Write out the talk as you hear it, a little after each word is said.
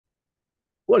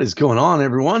What is going on,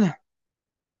 everyone?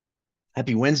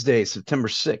 Happy Wednesday, September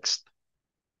 6th,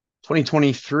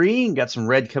 2023. Got some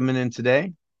red coming in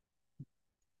today.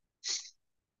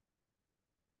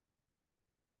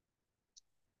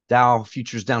 Dow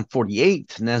futures down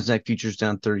 48, NASDAQ futures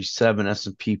down 37,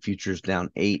 S&P futures down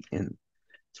 8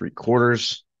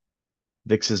 3/4.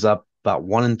 VIX is up about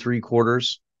 1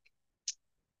 3/4.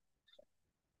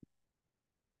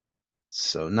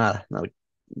 So not a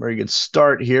very good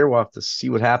start here. We'll have to see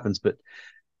what happens. But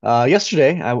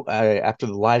yesterday, I after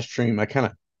the live stream, I kind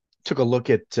of took a look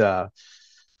at a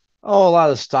lot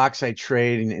of the stocks I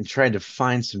trade and tried to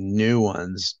find some new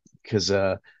ones because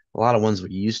a lot of ones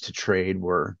we used to trade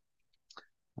were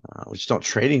we just don't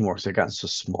trade anymore because they've gotten so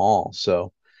small.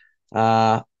 So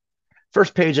uh,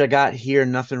 first page I got here,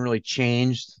 nothing really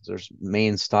changed. There's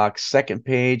main stocks. Second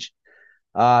page,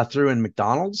 threw in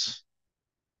McDonald's,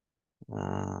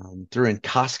 threw in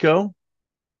Costco.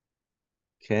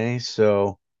 Okay,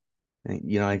 so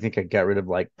I think I got rid of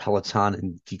like Peloton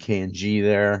and DKNG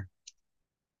there.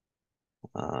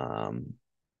 Um,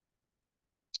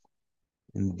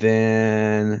 and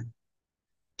then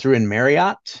threw in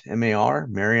Marriott, MAR,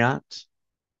 Marriott.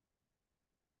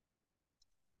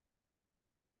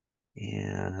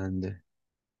 And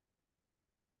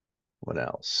what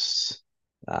else?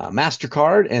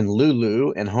 MasterCard and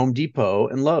Lulu and Home Depot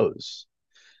and Lowe's.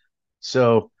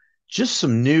 So just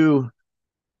some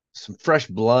fresh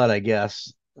blood, I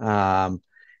guess. And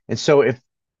so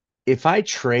if I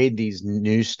trade these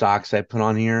new stocks I put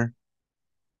on here,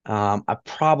 I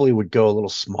probably would go a little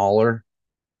smaller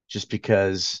just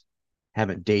because I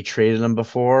haven't day traded them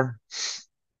before.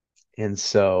 And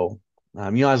so, I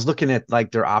was looking at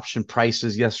like their option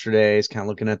prices yesterday. It's kind of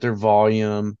looking at their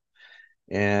volume.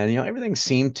 And everything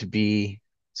seemed to be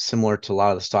similar to a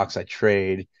lot of the stocks I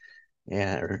trade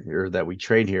and or that we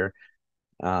trade here.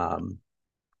 Um,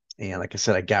 and like I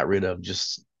said, I got rid of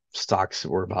just stocks that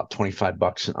were about 25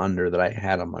 bucks and under that I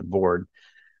had on my board.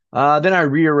 Then I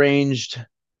rearranged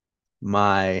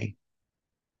my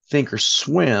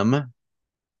Thinkorswim.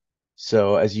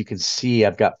 So as you can see,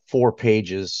 I've got 4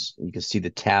 pages. You can see the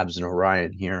tabs in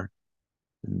Orion here.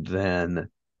 And then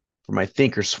for my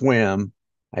Thinkorswim,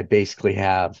 I basically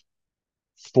have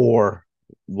 4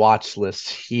 watch lists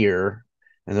here,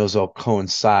 and those all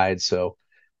coincide. So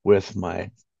with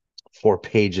my 4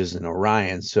 pages in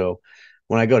Orion. So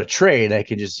when I go to trade, I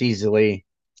can just easily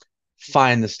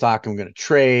find the stock I'm going to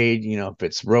trade. If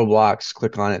it's Roblox,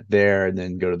 click on it there and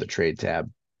then go to the trade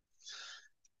tab.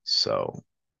 So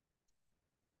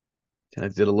kind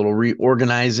of did a little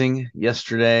reorganizing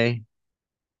yesterday.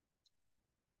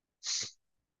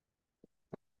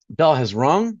 Bell has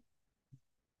rung.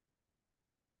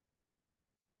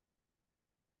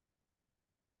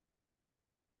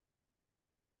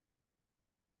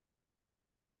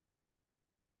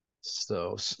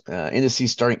 So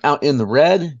indices starting out in the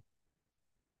red.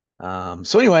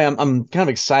 So anyway, I'm kind of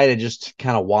excited just to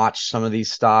kind of watch some of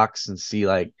these stocks and see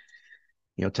like,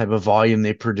 type of volume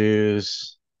they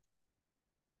produce,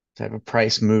 type of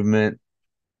price movement.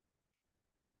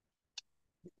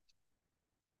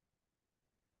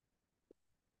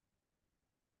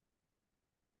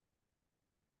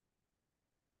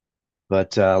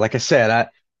 But like I said,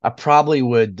 I probably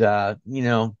would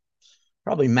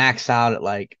probably max out at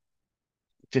like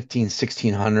 15,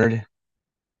 1600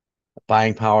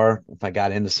 buying power if I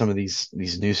got into some of these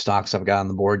new stocks I've got on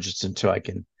the board, just until I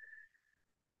can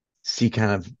see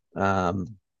kind of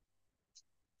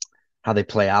how they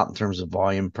play out in terms of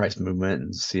volume, price movement,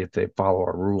 and see if they follow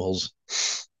our rules.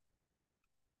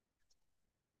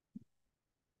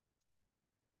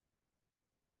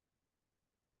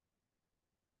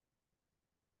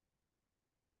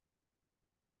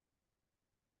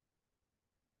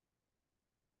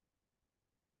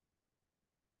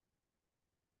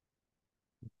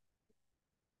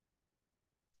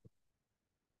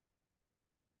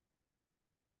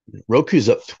 Roku's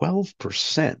up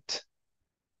 12%.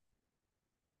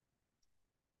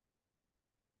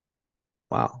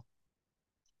 Wow.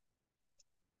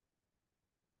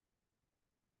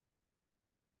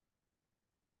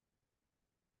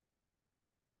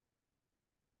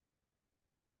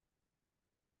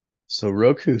 So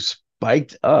Roku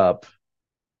spiked up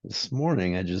this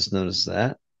morning. I just noticed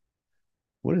that.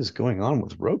 What is going on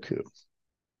with Roku?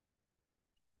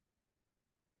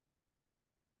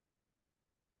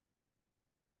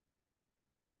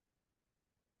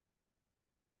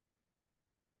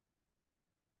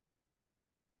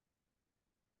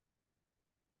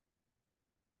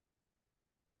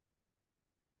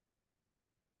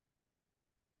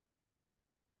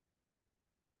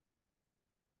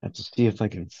 I have to see if I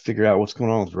can figure out what's going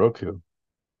on with Roku.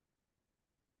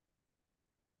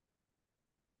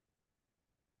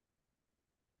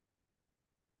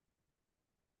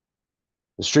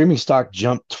 The streaming stock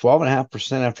jumped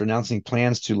 12.5% after announcing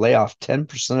plans to lay off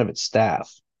 10% of its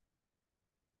staff.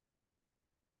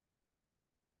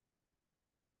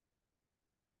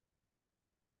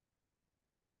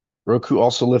 Roku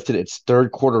also lifted its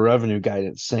third quarter revenue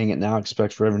guidance, saying it now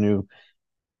expects revenue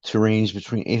to range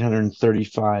between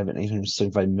 835 and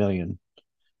 875 million.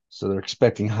 So they're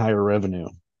expecting higher revenue.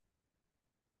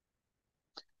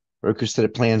 Roku said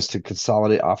it plans to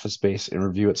consolidate office space and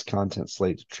review its content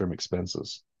slate to trim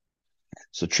expenses.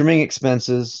 So trimming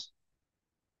expenses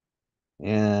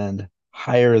and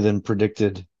higher than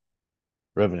predicted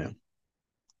revenue.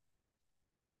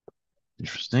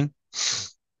 Interesting.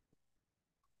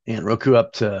 And Roku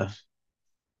up to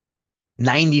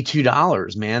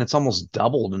 $92, man. It's almost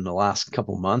doubled in the last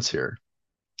couple months here.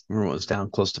 Remember, it was down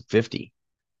close to 50.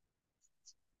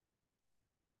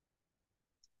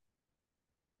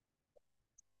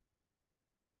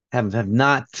 Have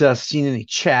not seen any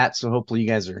chat, so hopefully you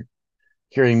guys are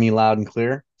hearing me loud and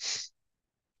clear.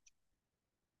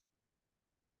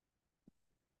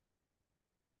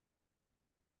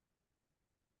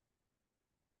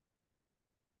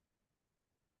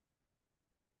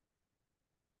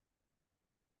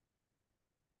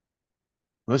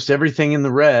 Most everything in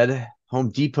the red. Home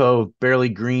Depot barely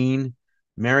green,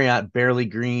 Marriott barely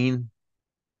green,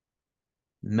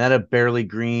 Meta barely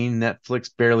green,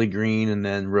 Netflix barely green, and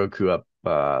then Roku up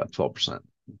 12%.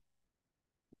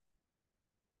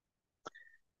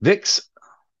 VIX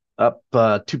up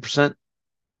 2%.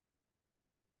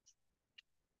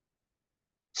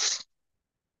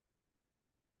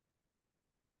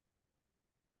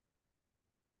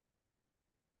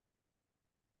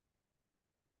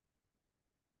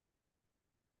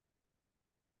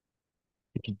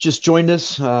 If you just joined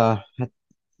us,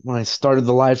 when I started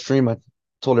the live stream, I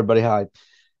told everybody how I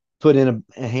put in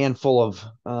a handful of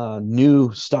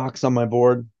new stocks on my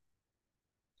board.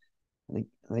 I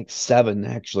think 7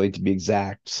 actually, to be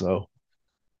exact.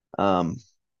 Um,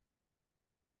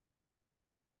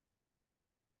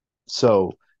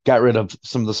 so got rid of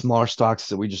some of the smaller stocks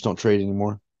that we just don't trade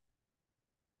anymore.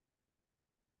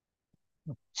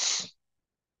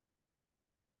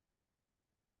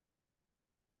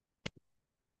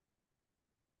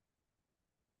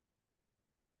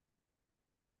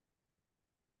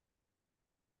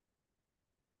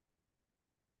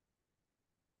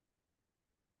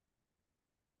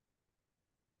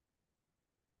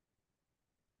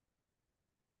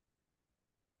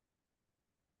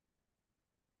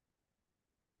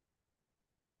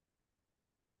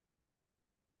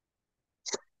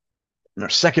 And our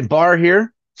second bar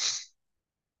here.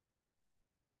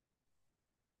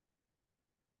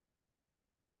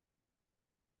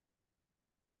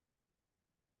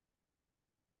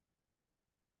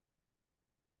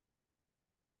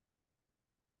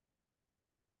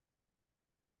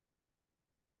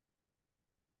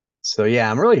 So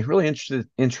yeah, I'm really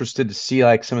interested to see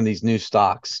like some of these new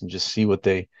stocks and just see what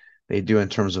they do in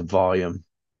terms of volume.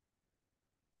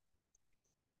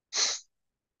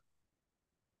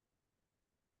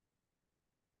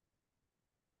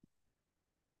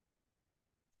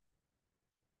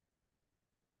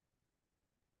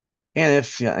 And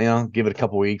if give it a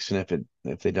couple weeks, and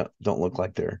if they don't look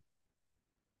like they're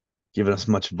giving us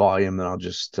much volume, then I'll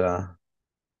just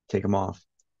take them off.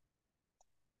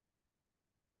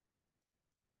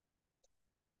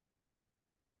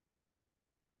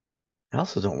 I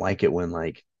also don't like it when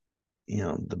like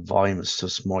the volume is so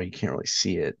small you can't really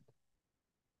see it,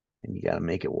 and you got to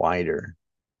make it wider.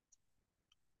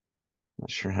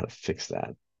 Not sure how to fix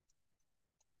that.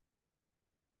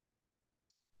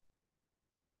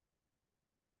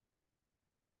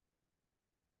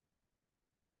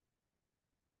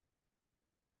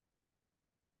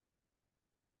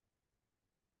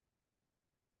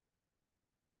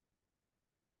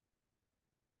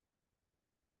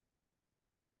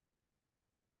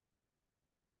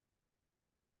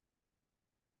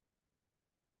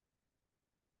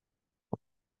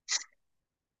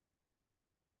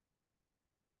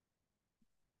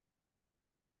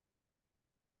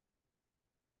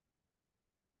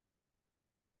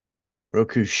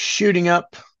 Roku shooting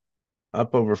up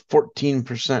over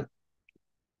 14%.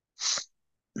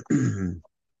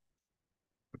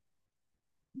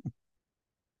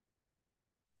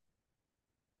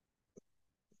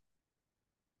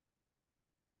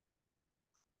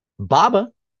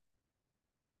 Baba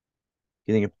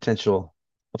getting a potential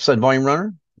upside volume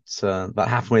runner. It's about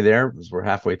halfway there as we're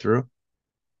halfway through.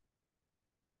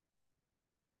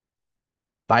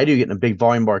 Baidu getting a big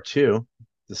volume bar too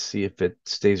to see if it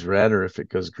stays red or if it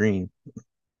goes green.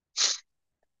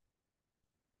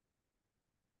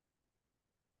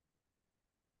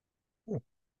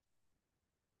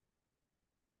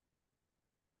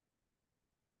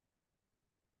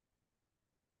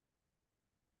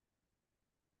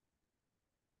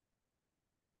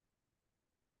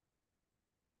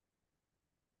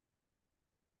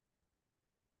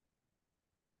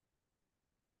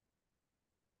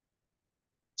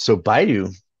 So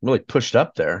Baidu really pushed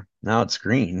up there. Now it's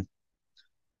green.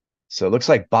 So it looks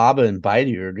like Baba and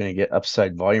Baidu are going to get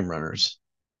upside volume runners.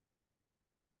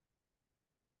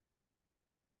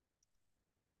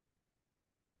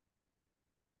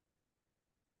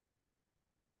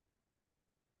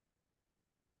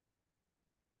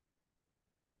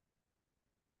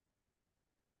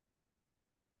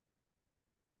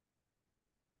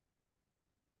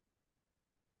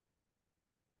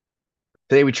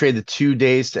 Today we trade the 2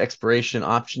 days to expiration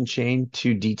option chain,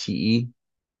 2 DTE.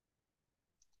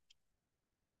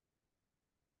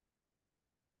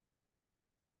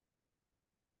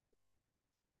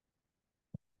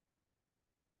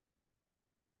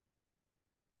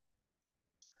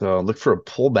 So look for a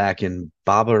pullback in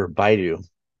Baba or Baidu.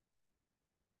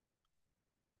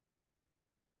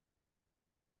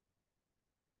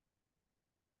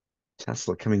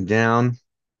 Tesla coming down.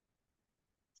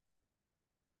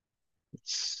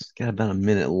 It's got about a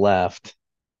minute left.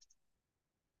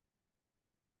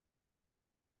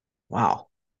 Wow.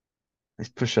 Nice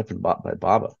push up and bought by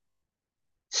Baba.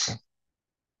 So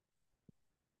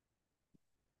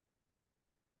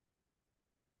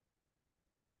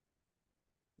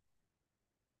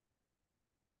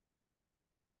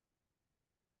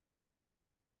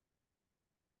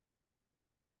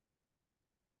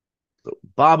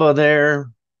Baba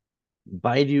there.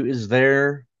 Baidu is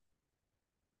there.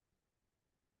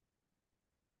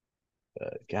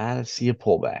 Gotta see a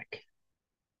pullback.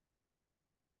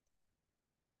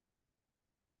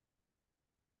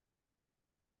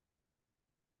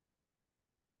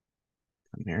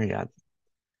 Marriott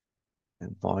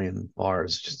and volume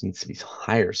bars just needs to be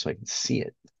higher so I can see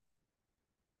it.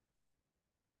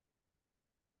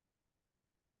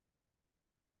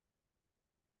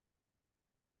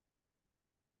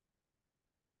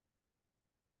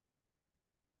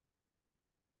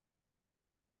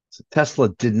 So Tesla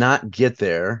did not get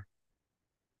there.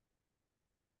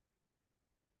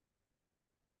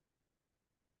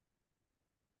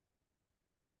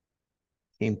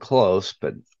 Came close,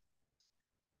 but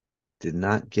did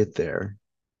not get there.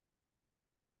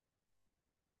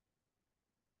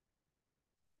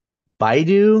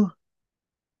 Baidu,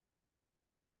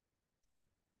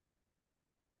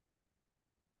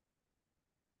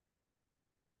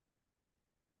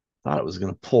 thought it was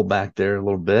going to pull back there a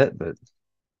little bit, but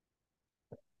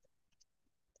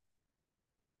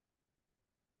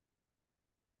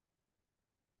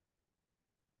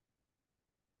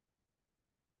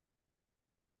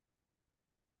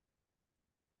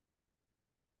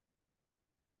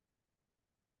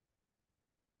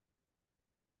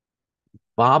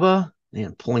Baba,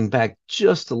 man, pulling back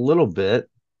just a little bit.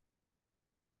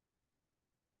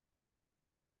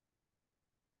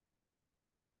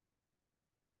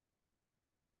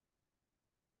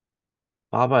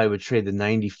 Baba, I would trade the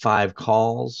 95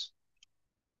 calls.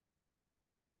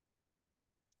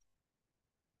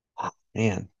 Oh,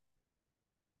 man,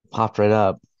 popped right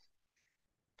up.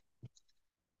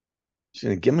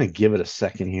 I'm gonna give it a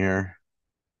second here.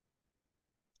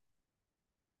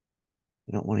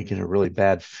 I don't want to get a really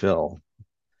bad fill.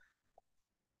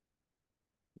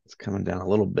 It's coming down a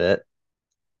little bit.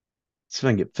 See if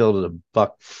I can get filled at a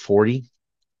buck 40.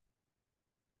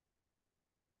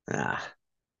 Ah,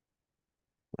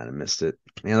 might have missed it.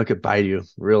 Man, look at Baidu.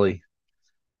 Really,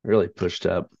 really pushed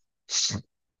up.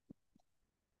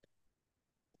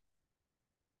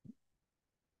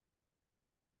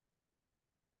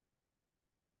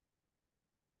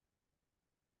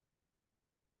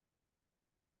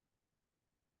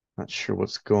 Not sure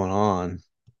what's going on.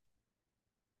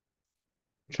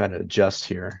 Try to adjust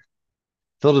here.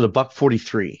 Filled at a buck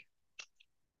 43.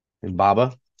 And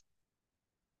Baba,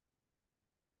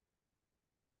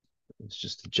 it's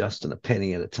just adjusting a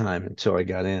penny at a time until I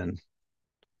got in.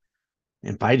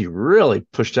 And Baidu really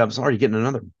pushed up. It's already getting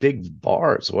another big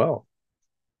bar as well.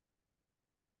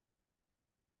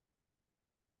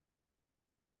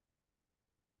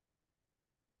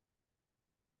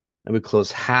 I would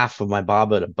close half of my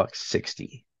Baba at a buck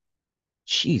 60.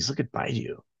 Jeez, look at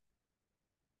Baidu.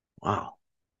 Wow.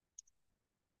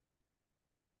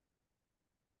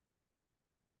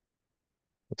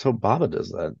 Let's hope Baba does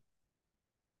that.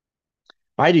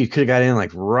 Baidu could have got in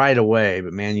like right away,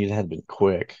 but man, you'd have been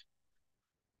quick.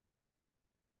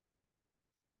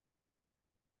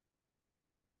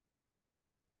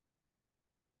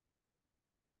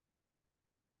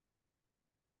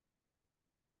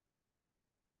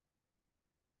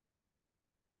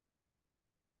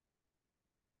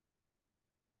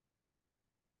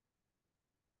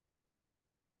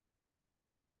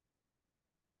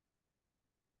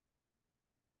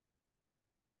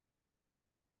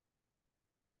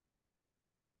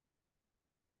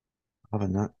 Probably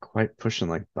not quite pushing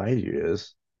like Baidu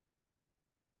is.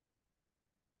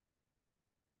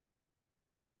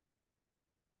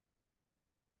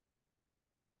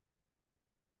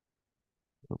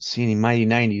 Don't see any mighty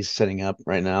 90s setting up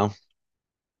right now.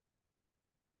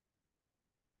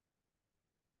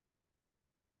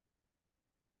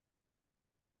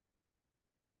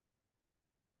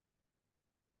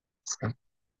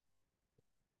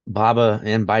 Baba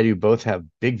and Baidu both have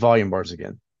big volume bars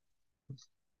again.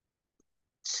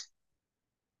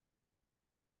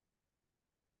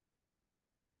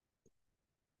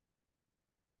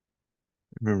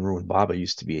 Remember when Baba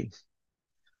used to be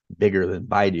bigger than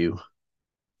Baidu in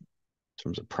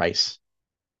terms of price.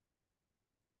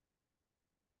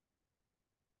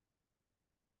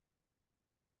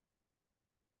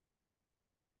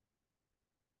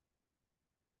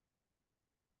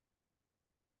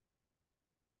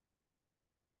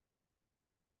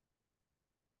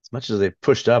 As much as they've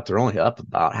pushed up, they're only up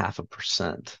about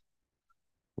 0.5%.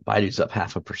 Baidu's up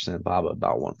 0.5%, Baba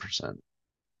about 1%.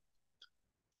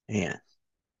 Man,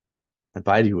 and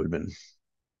Baidu would have been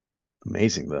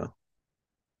amazing though.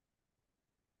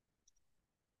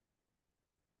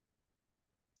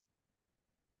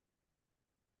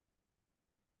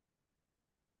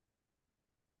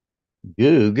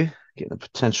 Goog getting a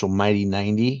potential mighty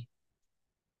 90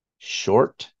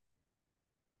 short.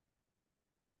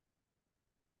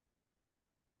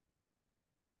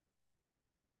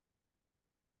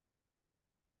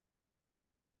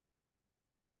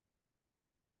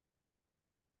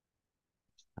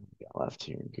 Got left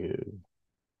here, Goog.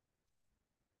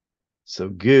 So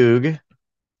Goog,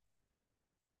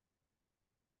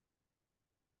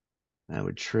 I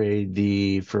would trade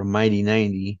the for a mighty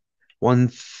 90,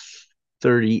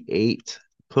 138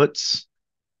 puts,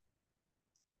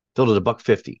 filled at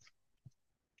 $1.50.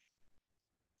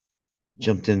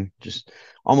 Jumped in, just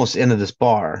almost ended this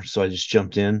bar, so I just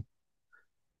jumped in.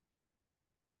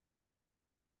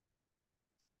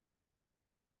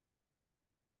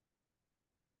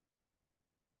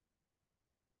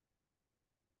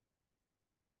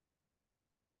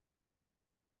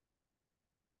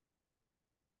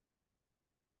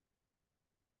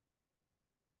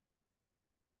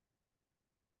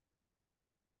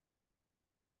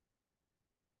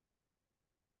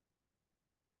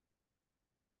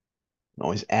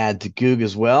 Always add to Goog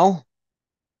as well.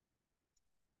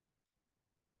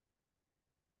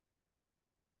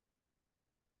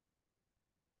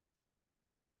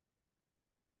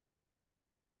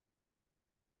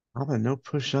 Probably no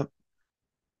push up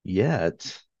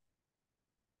yet.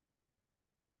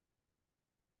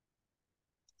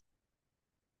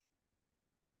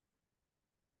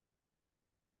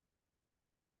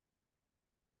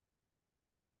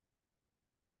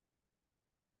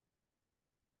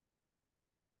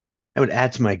 I would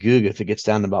add to my Goog if it gets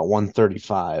down to about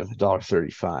 135,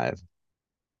 $1.35.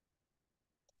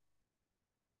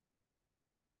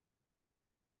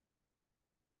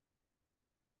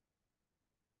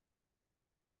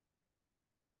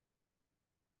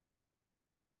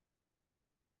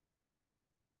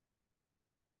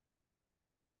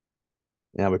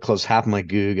 Yeah, I would close half my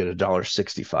Goog at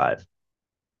 $1.65.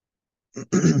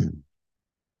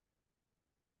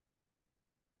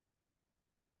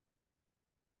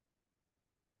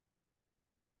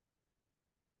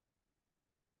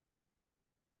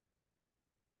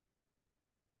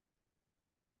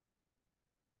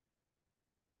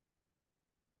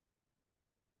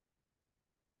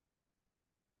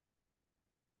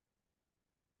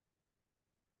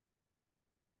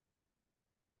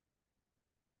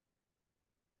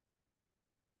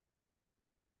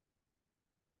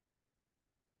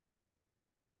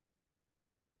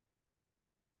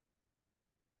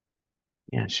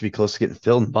 Yeah, it should be close to getting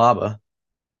filled in Baba.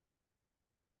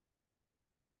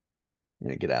 I'm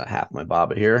gonna get out of half my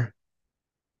Baba here.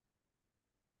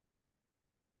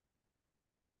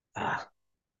 Ah,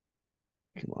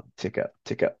 come on, tick up,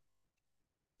 tick up.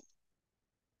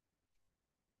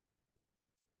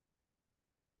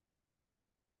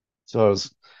 So I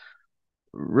was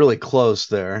really close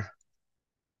there.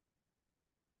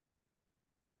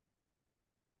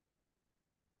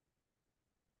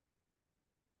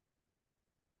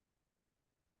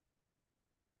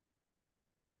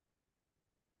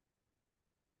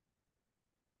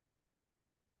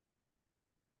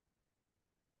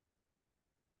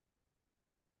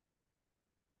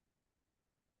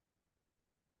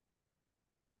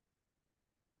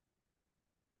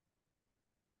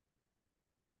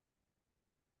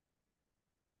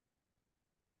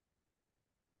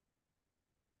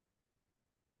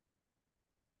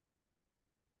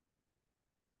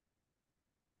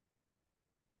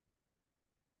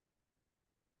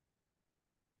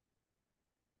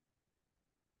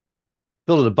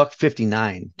 Filled at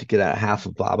 $1.59 to get out half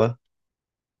of BABA.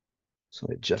 So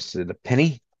I adjusted it a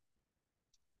penny.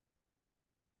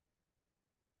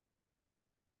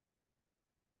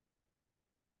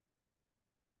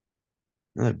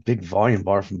 Another big volume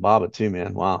bar from BABA too,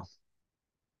 man. Wow.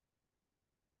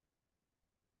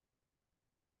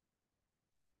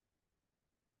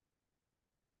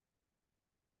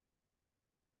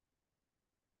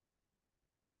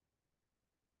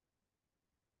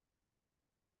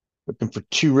 Looking for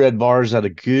two red bars out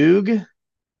of Goog.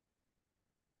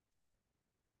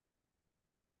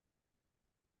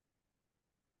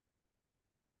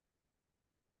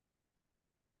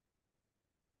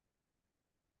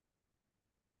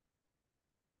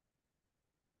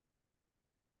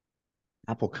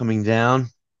 Apple coming down.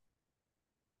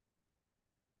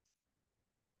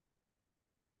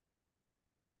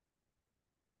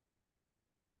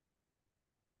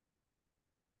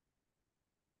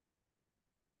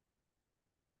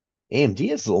 AMD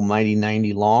is a little mighty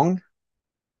 90 long,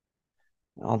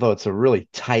 although it's a really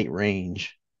tight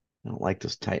range. I don't like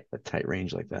this tight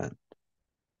range like that.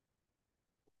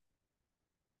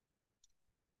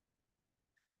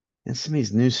 And some of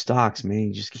these new stocks, man,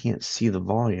 you just can't see the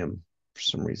volume for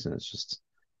some reason. It's just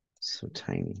so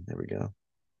tiny. There we go.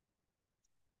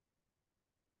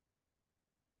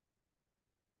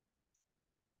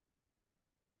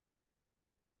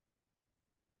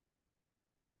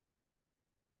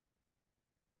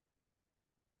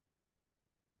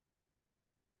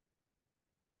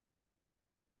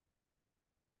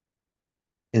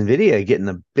 NVIDIA getting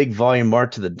a big volume bar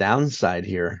to the downside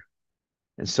here,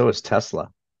 and so is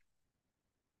Tesla.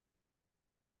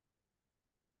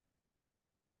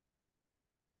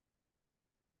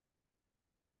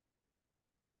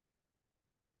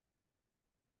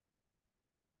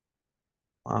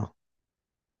 Wow.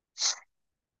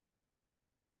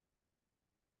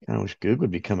 Kind of wish Goog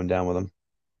would be coming down with them.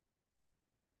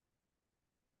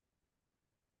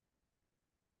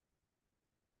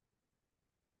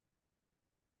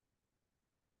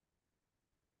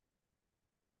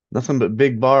 Nothing but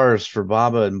big bars for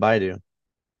Baba and Baidu.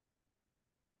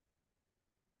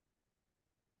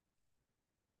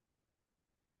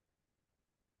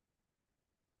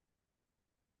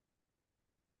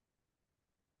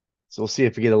 So we'll see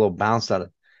if we get a little bounce out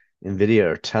of NVIDIA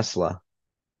or Tesla.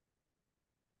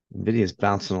 NVIDIA's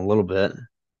bouncing a little bit.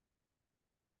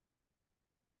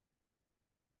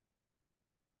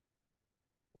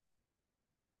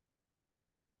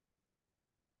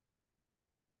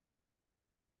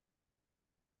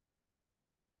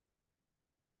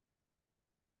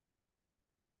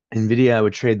 NVIDIA, I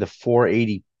would trade the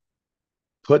 480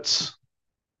 puts.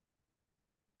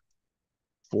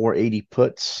 480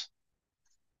 puts.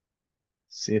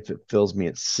 See if it fills me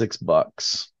at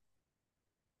 $6.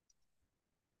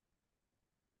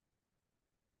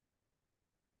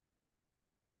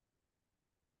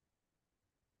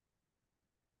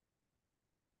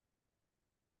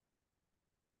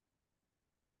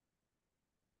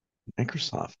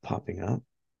 Microsoft popping up.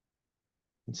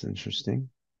 That's interesting.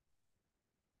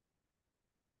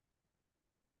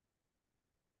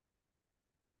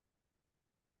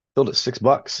 Filled at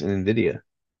 $6 in NVIDIA.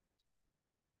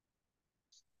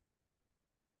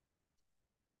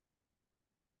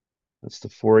 That's the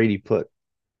 480 put.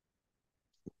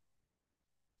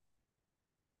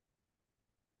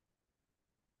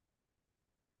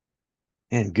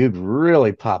 And Goog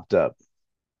really popped up.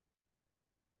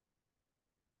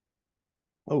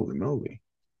 Holy moly.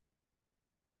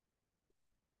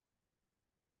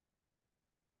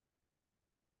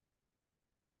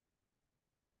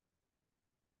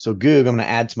 So Goog, I'm going to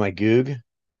add to my Goog.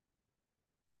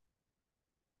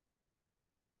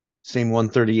 Same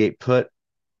 138 put,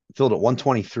 filled at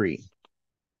 123.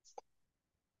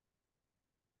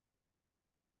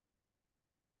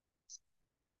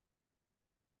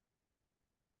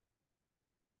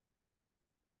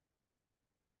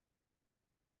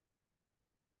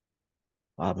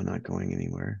 Bob, I'm not going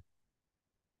anywhere.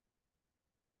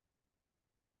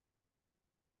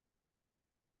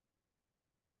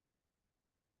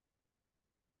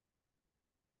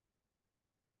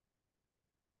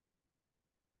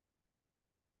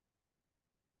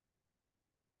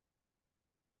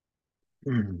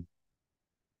 Hmm.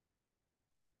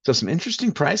 So some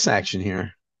interesting price action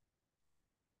here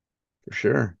for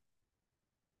sure.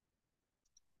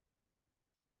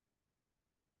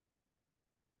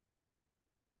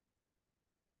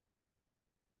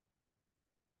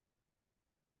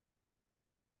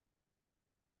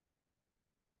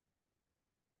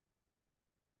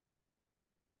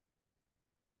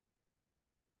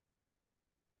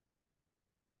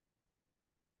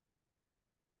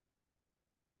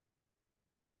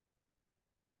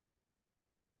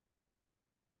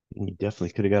 You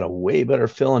definitely could have got a way better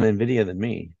fill on NVIDIA than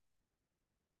me.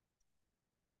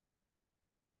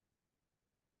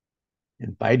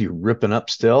 And Baidu ripping up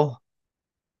still.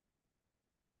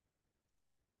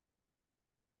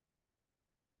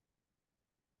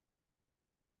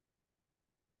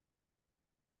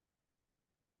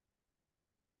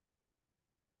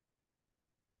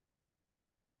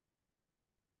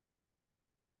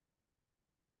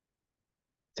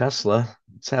 Tesla,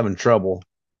 it's having trouble.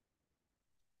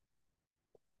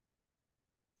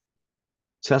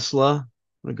 Tesla,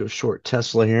 I'm gonna go short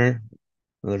Tesla here.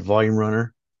 Another volume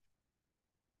runner.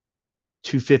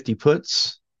 250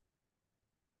 puts,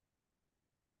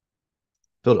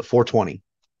 filled at 420.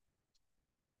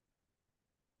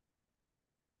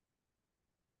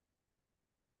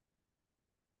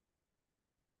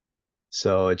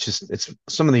 So it's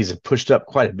some of these have pushed up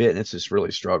quite a bit and it's just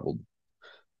really struggled.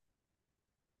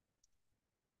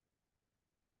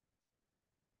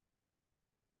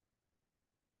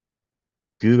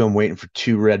 Google, I'm waiting for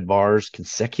two red bars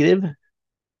consecutive.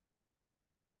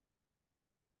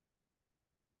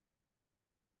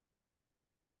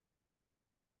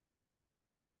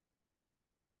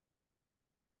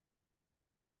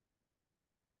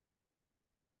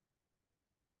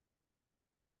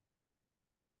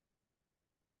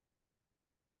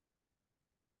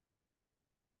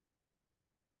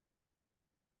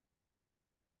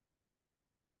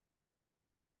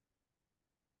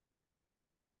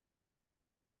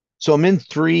 So I'm in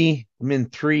three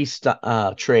trades that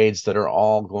are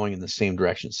all going in the same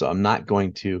direction. So I'm not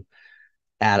going to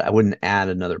I wouldn't add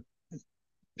another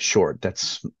short.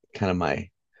 That's kind of my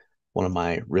one of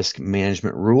my risk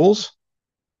management rules.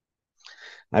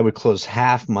 I would close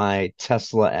half my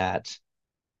Tesla at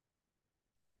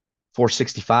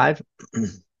 465.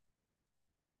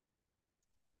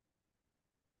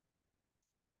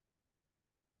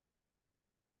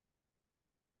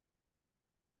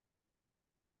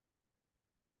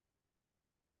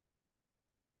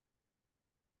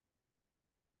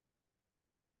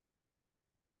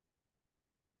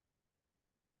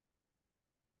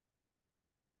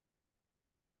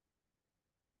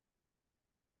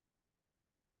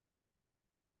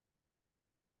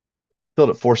 Filled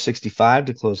at 465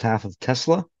 to close half of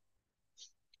Tesla.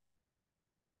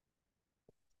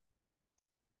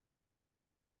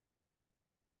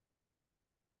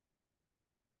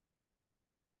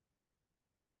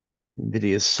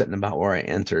 Nvidia is sitting about where I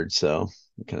entered, so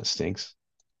it kind of stinks.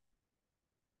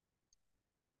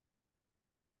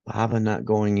 Baba not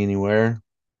going anywhere.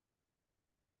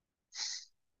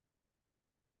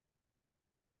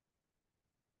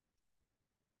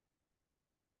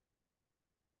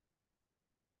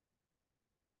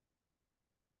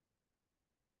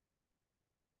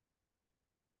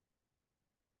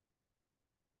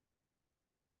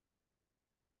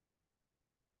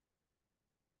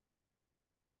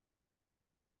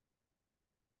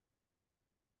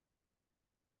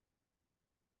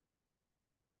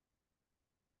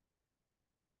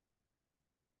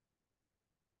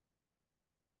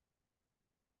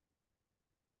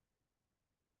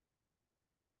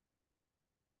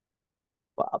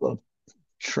 Baba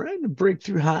trying to break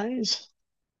through highs.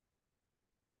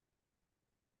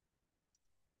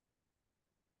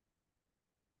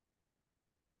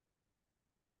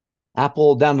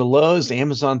 Apple down to lows,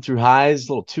 Amazon through highs.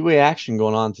 A little two-way action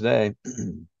going on today.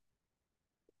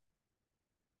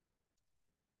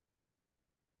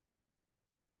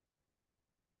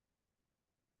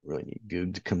 Really need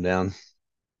Goog to come down.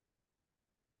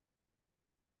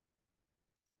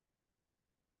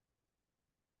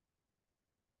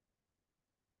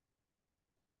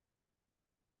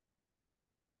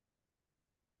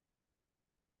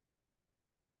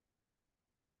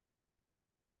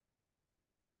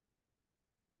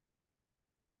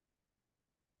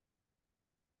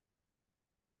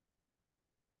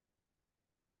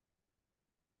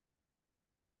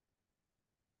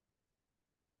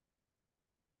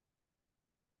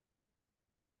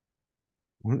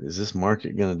 What is this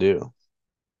market going to do?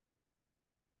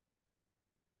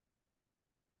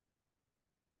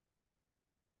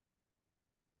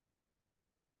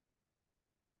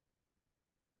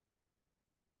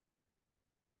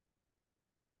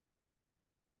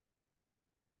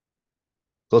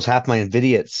 Close half my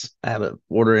Nvidia. I have an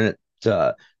order in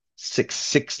at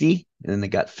 660, and then they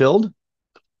got filled. I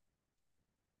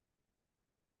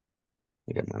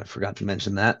think I might have forgot to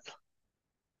mention that.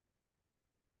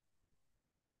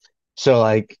 So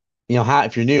like, how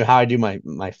if you're new, how I do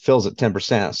my fills at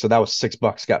 10%. So that was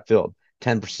 $6 got filled.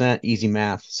 10%, easy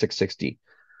math, 660.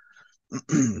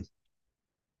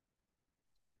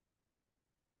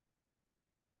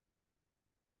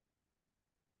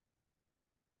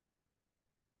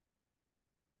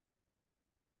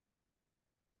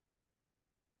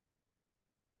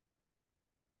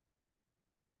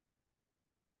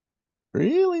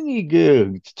 Really need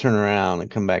Goog to turn around and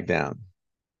come back down.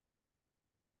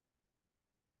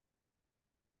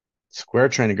 Square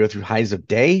trying to go through highs of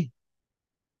day.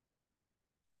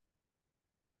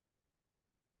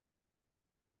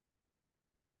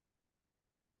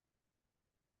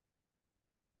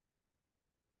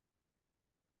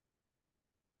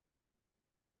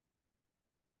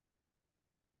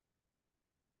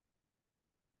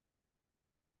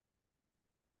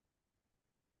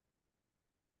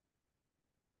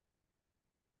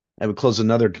 I would close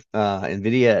another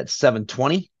NVIDIA at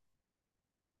 720.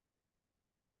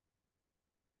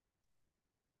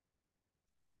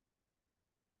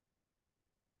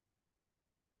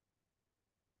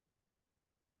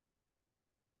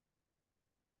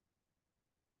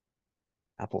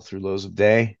 Apple through lows of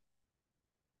day.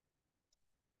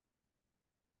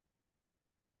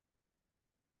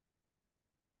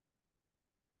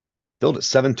 Filled at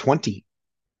 720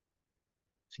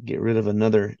 to get rid of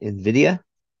another NVIDIA.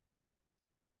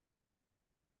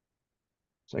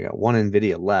 So I got one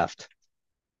NVIDIA left.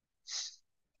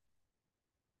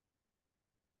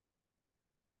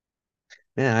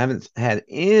 Man, I haven't had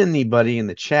anybody in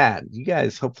the chat. You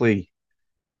guys, hopefully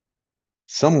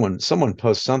someone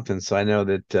post something so I know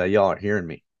that y'all are hearing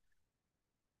me.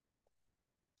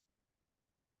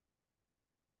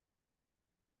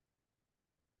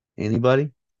 Anybody?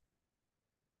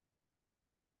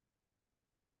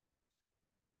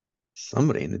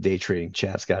 Somebody in the day trading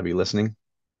chat's got to be listening.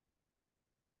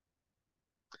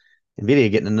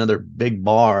 NVIDIA getting another big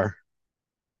bar.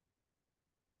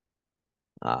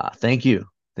 Thank you.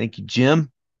 Thank you,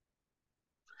 Jim.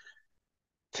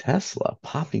 Tesla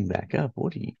popping back up.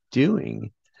 What are you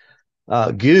doing?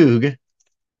 Goog.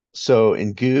 So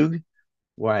in Goog,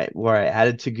 where I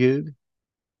added to Goog,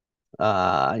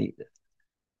 I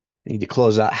need to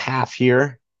close out half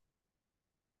here.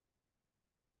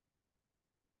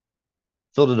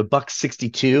 Filled at a buck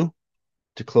 62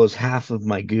 to close half of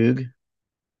my Goog.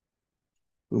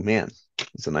 Oh man,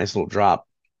 it's a nice little drop.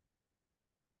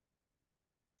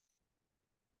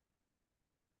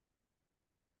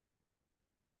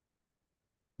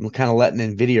 I'm kind of letting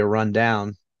NVIDIA run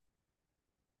down.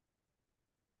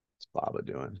 What's Baba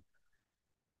doing?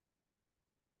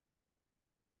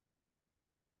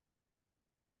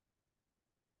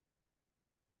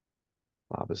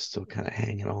 Baba's still kind of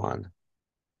hanging on.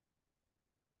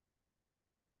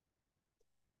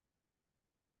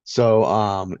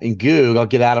 So in Goog, I'll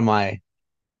get out of my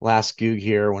last Goog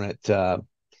here when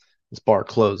this bar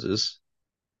closes.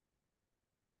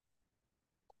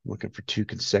 I'm looking for 2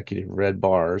 consecutive red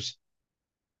bars.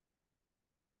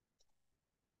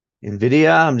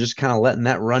 NVIDIA, I'm just kind of letting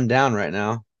that run down right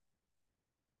now.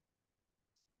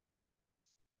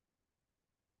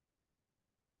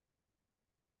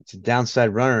 It's a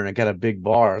downside runner, and I got a big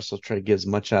bar, so I'll try to get as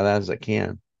much out of that as I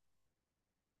can.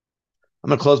 I'm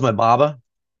going to close my Baba.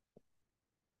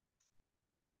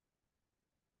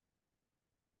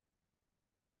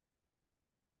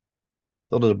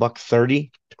 Filled at a buck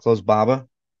 30 to close Baba.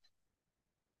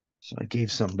 So I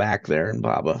gave some back there in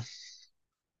Baba.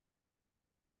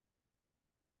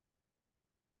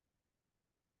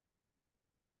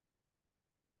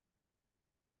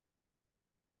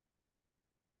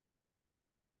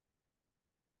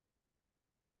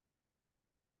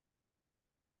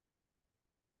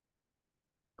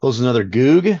 Close another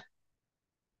Goog.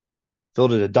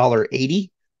 Filled at $1.80.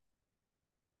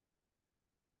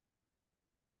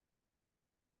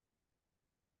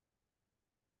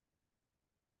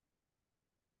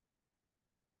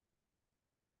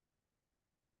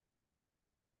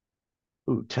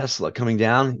 Ooh, Tesla coming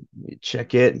down.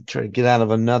 Check it and try to get out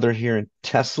of another here in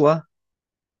Tesla.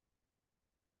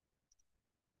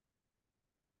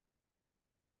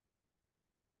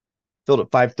 Filled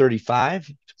at 535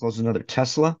 to close another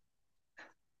Tesla.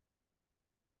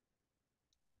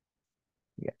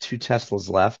 We got 2 Teslas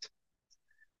left.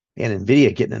 And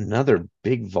NVIDIA getting another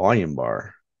big volume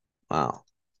bar. Wow.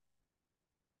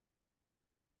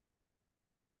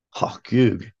 Oh,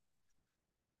 Goog.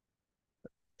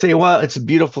 Tell you what, it's a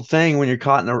beautiful thing when you're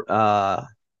caught in a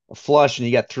flush and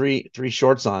you got three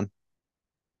shorts on.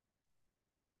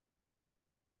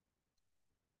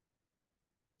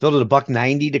 Filled at a buck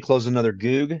 90 to close another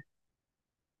Goog.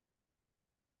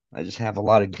 I just have a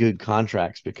lot of Goog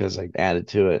contracts because I added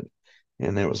to it.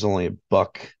 And there was only a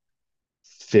buck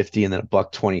 50 and then a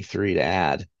buck 23 to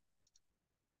add.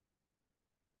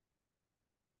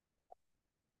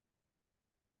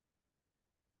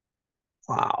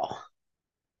 Wow.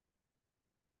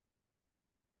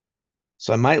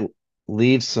 So I might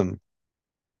leave some.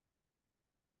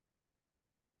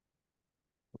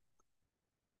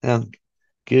 Um,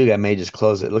 Goog, I may just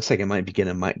close it. It looks like it might be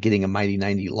getting a mighty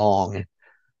 90 long.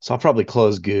 So I'll probably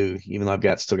close Goog, even though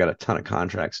I've still got a ton of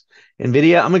contracts.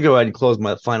 Nvidia, I'm gonna go ahead and close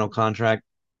my final contract.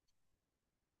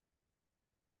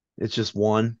 It's just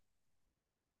one.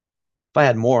 If I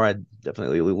had more, I'd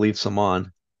definitely leave some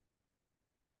on.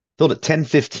 Filled at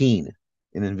 10.15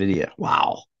 in Nvidia.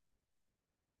 Wow.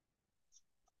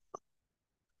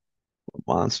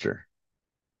 Monster.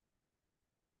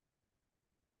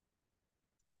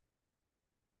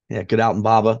 Yeah, good out in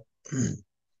Baba.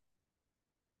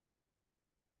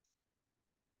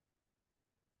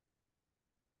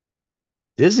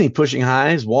 Disney pushing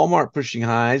highs, Walmart pushing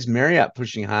highs, Marriott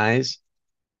pushing highs,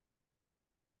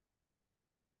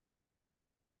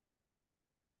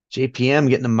 JPM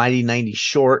getting a mighty 90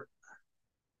 short.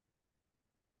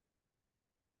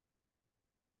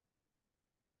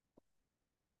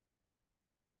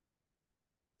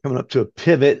 Coming up to a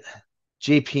pivot.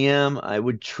 JPM, I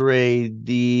would trade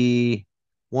the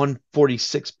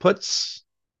 146 puts.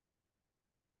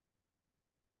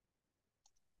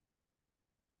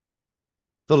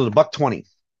 Filled at a buck 20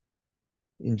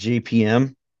 in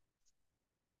JPM.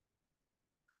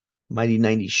 Mighty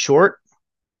 90 short.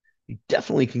 You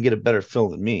definitely can get a better fill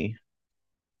than me.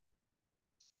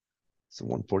 It's a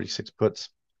 146 puts.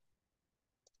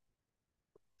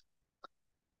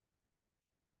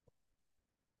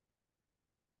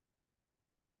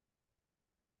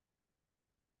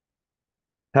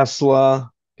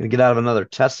 Tesla. Gonna get out of another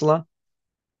Tesla.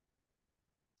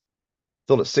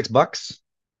 Filled at $6.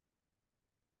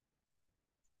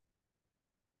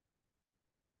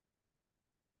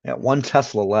 Got one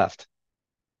Tesla left.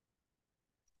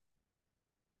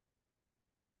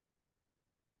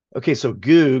 Okay, so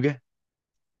Goog. I'm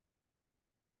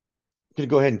gonna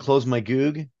go ahead and close my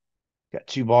Goog. Got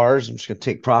 2 bars. I'm just gonna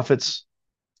take profits.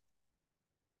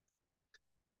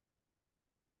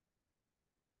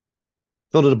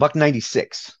 Filled at a buck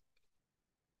 96.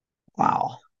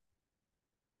 Wow.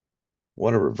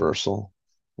 What a reversal.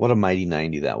 What a mighty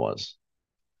 90 that was.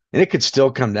 And it could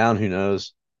still come down, who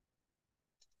knows?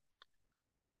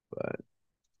 But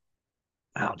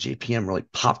wow, JPM really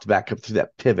popped back up through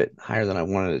that pivot higher than I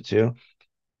wanted it to.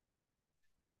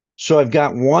 So I've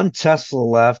got one Tesla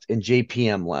left and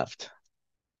JPM left.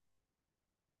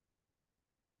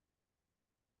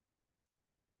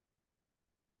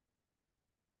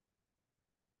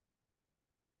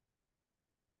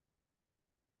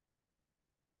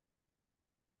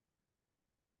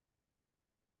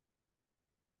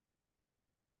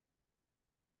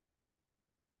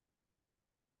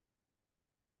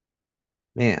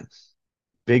 Man,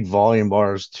 big volume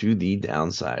bars to the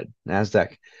downside.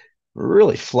 NASDAQ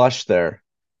really flush there.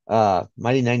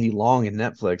 Mighty 90 long in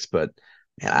Netflix, but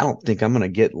man, I don't think I'm gonna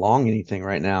get long anything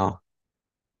right now.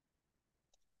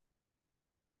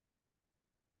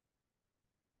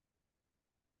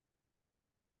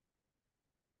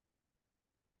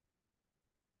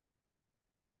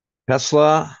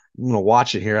 Tesla, I'm gonna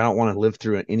watch it here. I don't want to live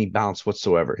through any bounce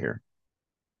whatsoever here.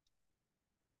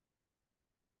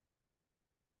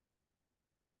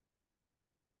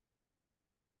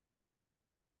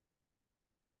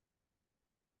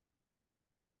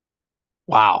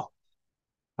 Wow.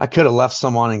 I could have left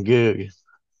some on in Goog.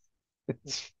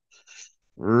 It's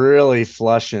really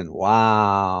flushing.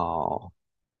 Wow.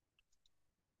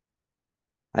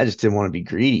 I just didn't want to be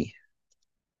greedy.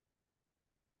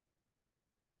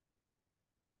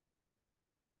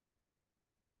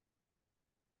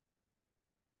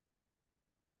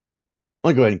 I'm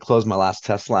gonna go ahead and close my last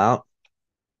Tesla out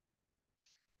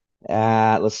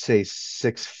at, let's say,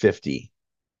 650.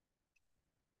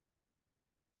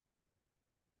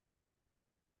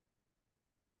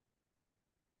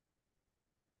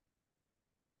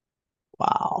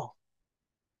 Wow.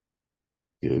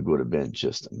 Goog would have been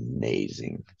just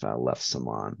amazing if I left some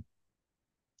on.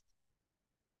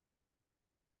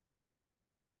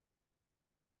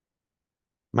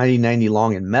 Mighty 90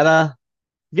 long in Meta.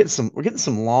 We're getting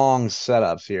some long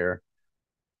setups here.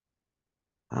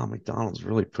 Wow, McDonald's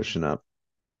really pushing up.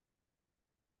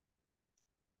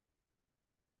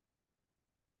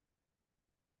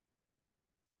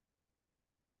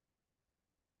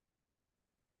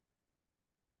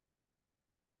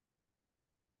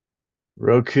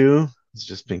 Roku has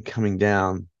just been coming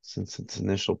down since its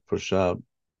initial push up.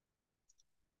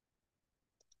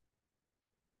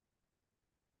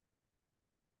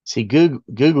 See, Goog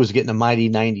was getting a mighty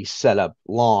 90 setup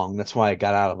long. That's why I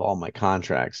got out of all my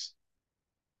contracts.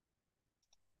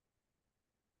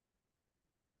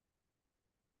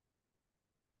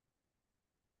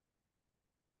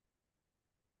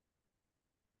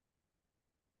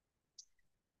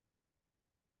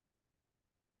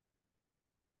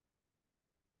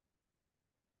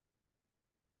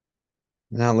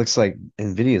 Now it looks like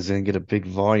Nvidia's gonna get a big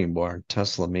volume bar.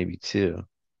 Tesla maybe too.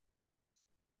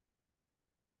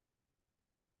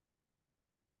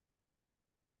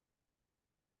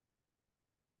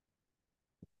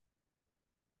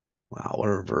 Wow, what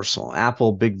a reversal.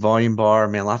 Apple, big volume bar.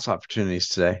 Man, lots of opportunities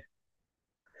today.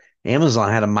 Amazon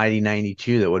had a mighty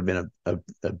 92 that would have been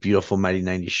a beautiful mighty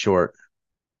 90 short.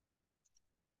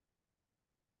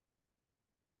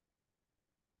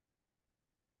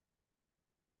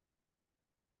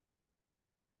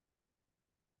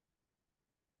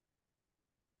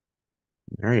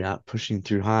 Marriott pushing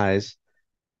through highs.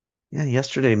 Yeah,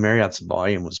 yesterday Marriott's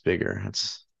volume was bigger.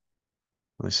 That's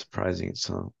really surprising. It's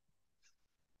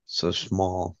so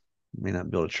small. May not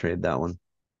be able to trade that one.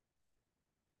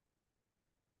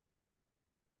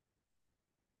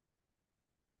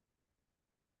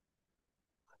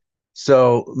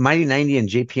 So Mighty 90 and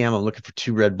JPM, I'm looking for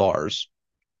two red bars.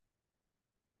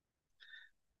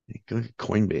 Go look at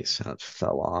Coinbase, how it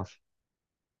fell off.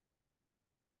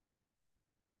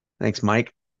 Thanks,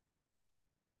 Mike.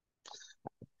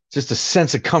 Just a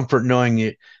sense of comfort knowing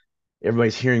you,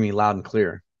 everybody's hearing me loud and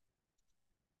clear.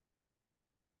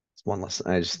 It's one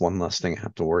less thing I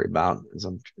have to worry about as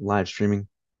I'm live streaming.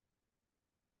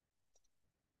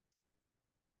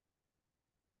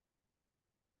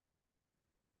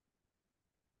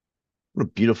 What a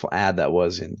beautiful ad that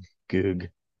was in Goog.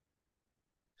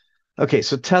 Okay,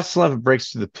 so Tesla, if it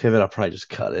breaks through the pivot, I'll probably just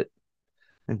cut it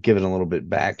and give it a little bit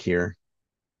back here.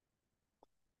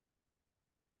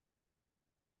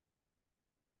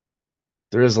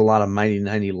 There is a lot of mighty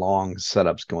 90 long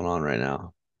setups going on right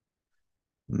now.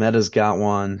 Meta's got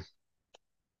one.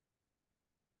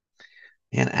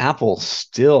 And Apple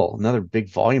still another big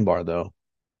volume bar though.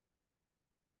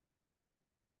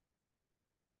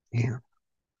 Man,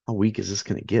 how weak is this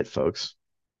going to get, folks?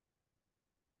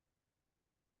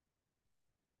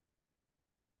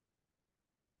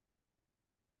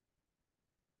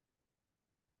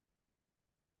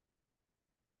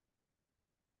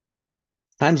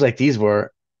 Times like these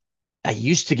where I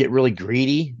used to get really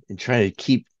greedy and try to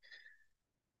keep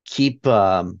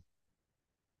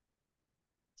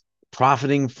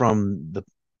profiting from the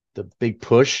big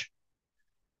push,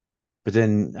 but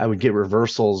then I would get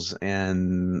reversals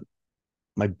and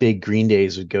my big green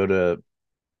days would go to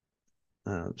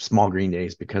small green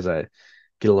days because I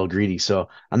get a little greedy. So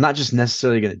I'm not just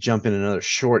necessarily going to jump in another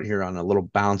short here on a little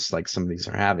bounce like some of these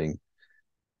are having.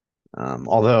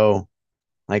 Although,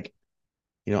 like,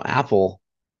 Apple,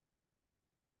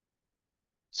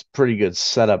 it's a pretty good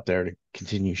setup there to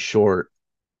continue short.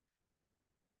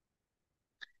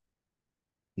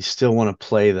 You still want to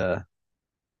play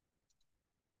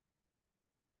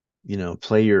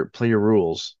play your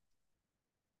rules.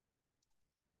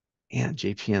 Yeah,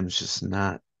 JPM is just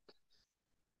not.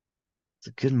 It's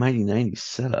a good mighty 90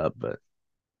 setup, but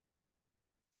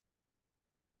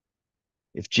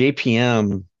if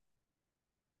JPM,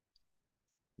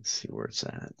 let's see where it's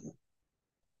at. If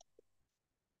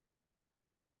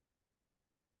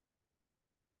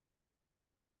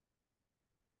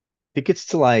it gets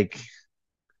to like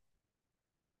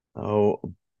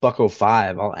buck oh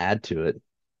five, I'll add to it.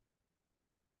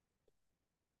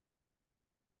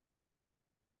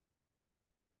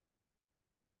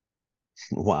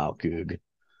 Wow, Goog.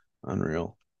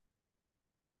 Unreal.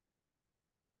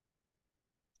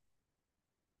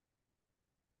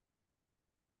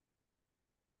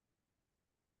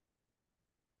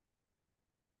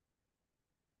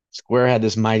 Square had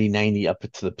this mighty 90 up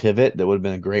to the pivot. That would have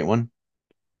been a great one.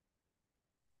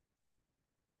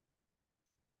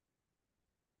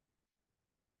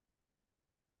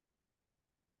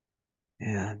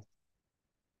 Yeah.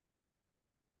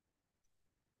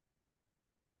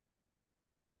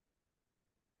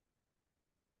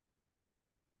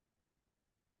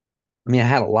 I mean, I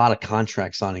had a lot of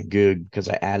contracts on in Goog because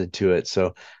I added to it.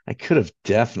 So I could have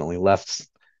definitely left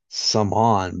some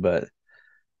on, but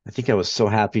I think I was so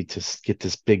happy to get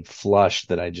this big flush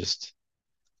that I just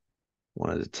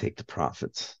wanted to take the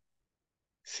profits.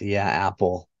 So yeah,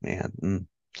 Apple, man,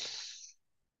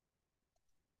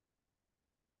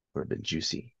 would have been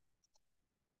juicy.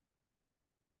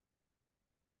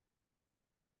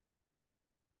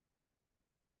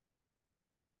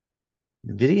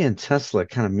 Nvidia and Tesla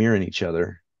kind of mirroring each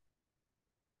other.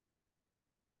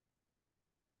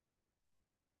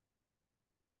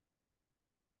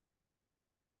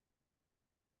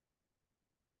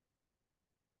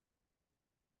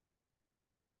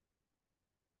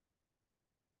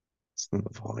 Some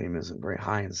of the volume isn't very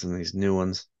high in some of these new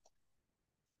ones.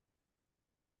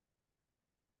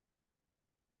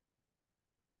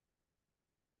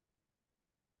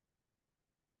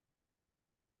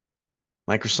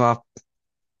 Microsoft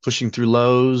pushing through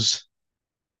lows.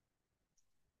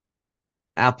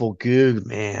 Apple Goog,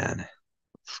 man.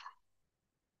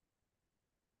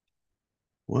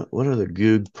 What are the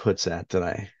Goog puts at that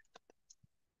I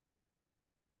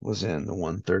was in? The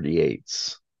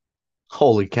 138s.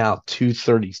 Holy cow,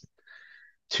 230,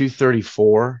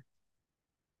 234.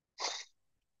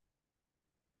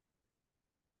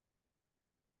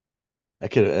 That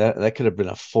could have been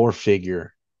a four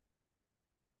figure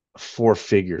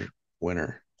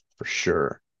winner for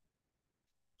sure.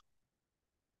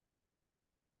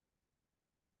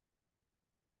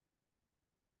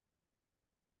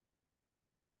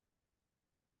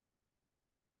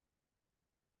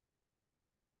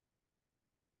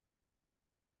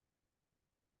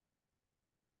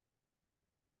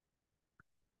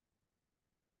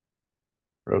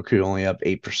 Roku only up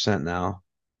 8% now.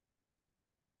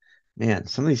 Man,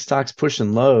 some of these stocks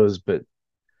pushing lows, but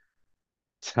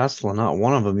Tesla not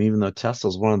one of them, even though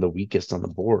Tesla's one of the weakest on the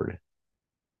board.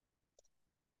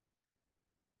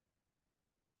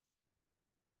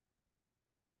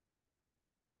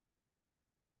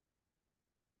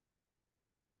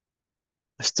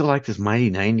 I still like this mighty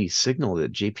 90 signal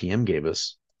that JPM gave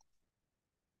us.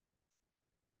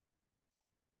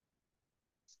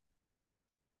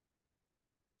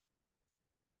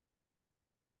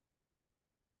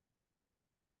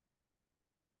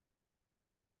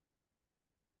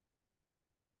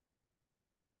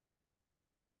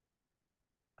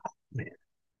 Man,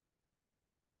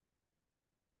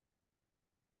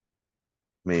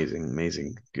 amazing,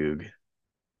 amazing Goog.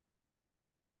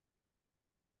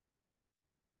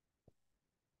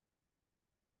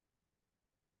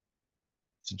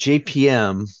 So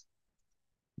JPM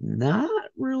not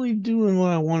really doing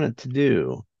what I want it to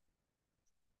do.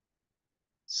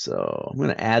 So I'm going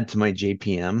to add to my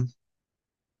JPM.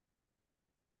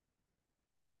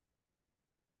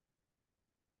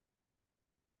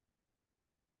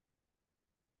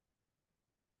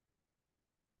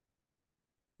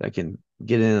 I can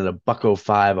get in at a buck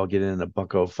 05. I'll get in at a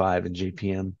buck 05 in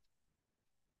JPM.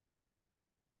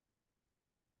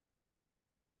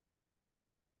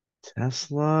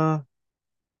 Tesla.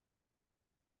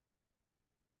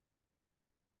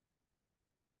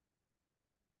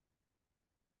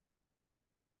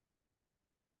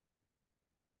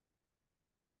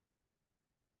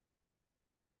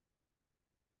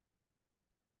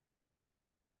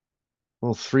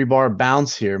 Little 3 bar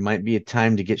bounce here might be a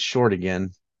time to get short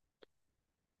again.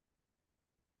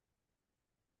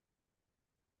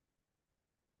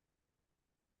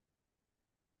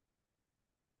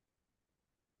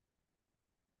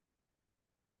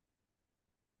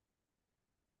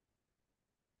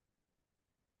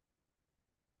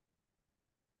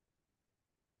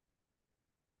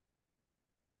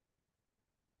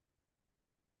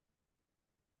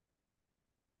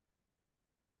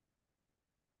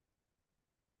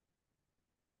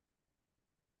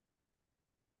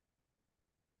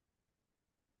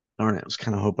 Darn it, I was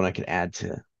kind of hoping I could add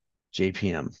to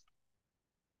JPM.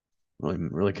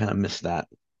 Really kind of missed that.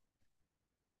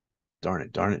 Darn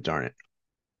it, darn it, darn it.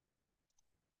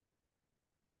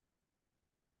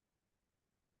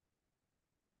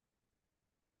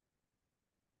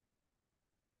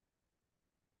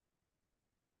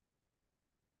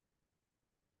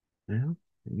 Well,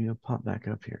 maybe I'll pop back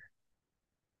up here.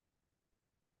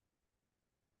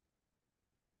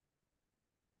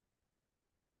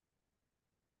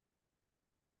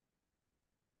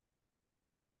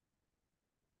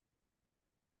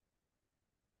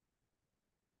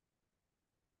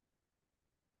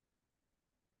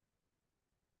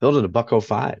 Build it a buck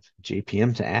 05.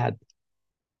 JPM to add.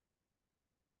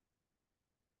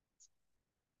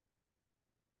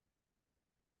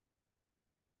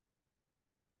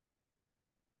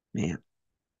 Man,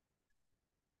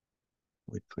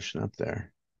 really pushing up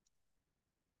there.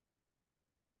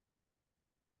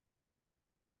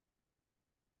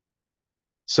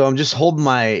 So I'm just holding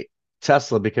my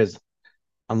Tesla because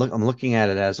I'm looking at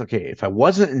it as okay, if I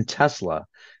wasn't in Tesla,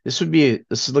 this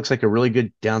looks like a really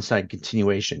good downside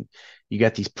continuation. You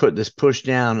got this push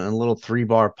down and a little 3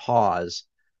 bar pause,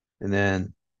 and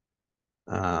then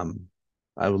um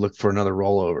I would look for another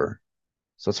rollover.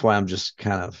 So that's why I'm just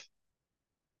kind of,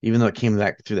 even though it came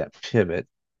back through that pivot,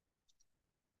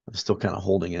 I'm still kind of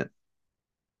holding it.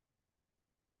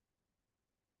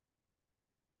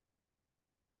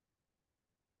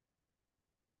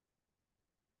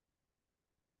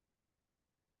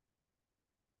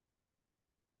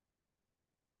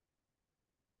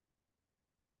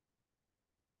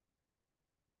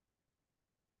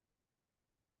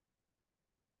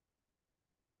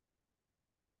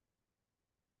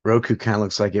 Roku kind of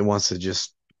looks like it wants to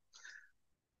just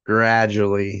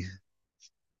gradually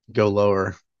go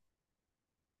lower,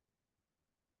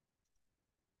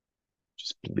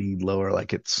 just bleed lower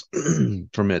like it's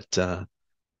from it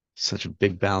such a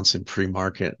big bounce in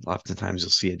pre-market. Oftentimes you'll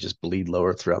see it just bleed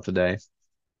lower throughout the day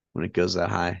when it goes that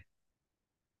high.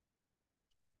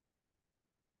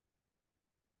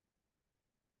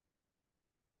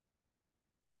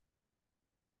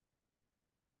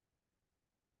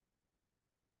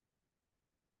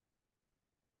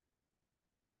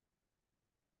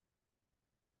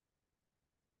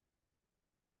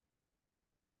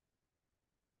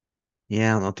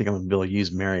 Yeah, I don't think I'm gonna be able to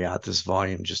use Marriott. This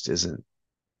volume just isn't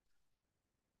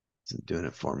doing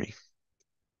it for me.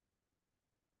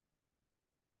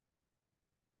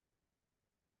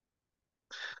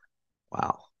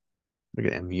 Wow. Look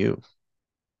at MU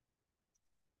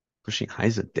pushing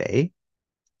highs a day.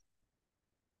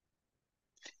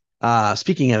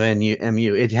 Speaking of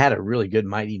MU, it had a really good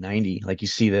mighty 90. Like you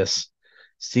see this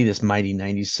mighty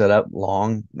 90 set up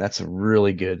long. That's a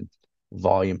really good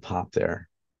volume pop there.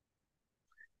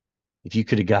 If you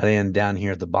could have got in down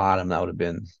here at the bottom, that would have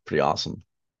been pretty awesome.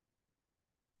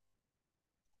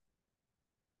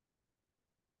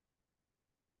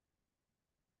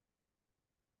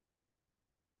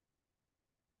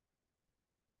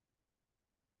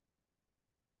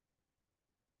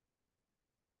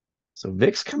 So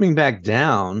VIX coming back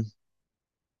down.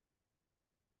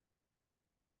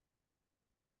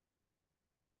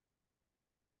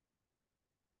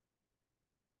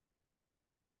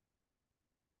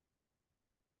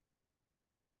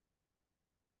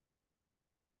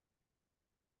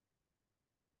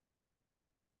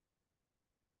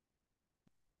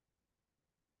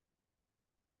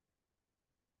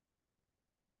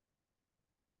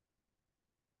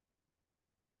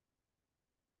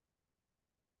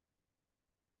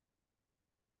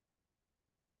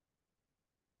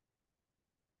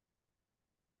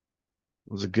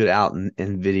 It was a good out in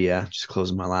Nvidia. Just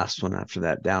closing my last one after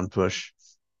that down push.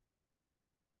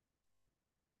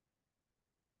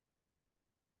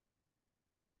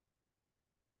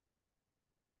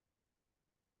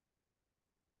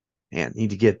 And need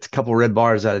to get a couple red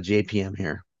bars out of JPM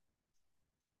here.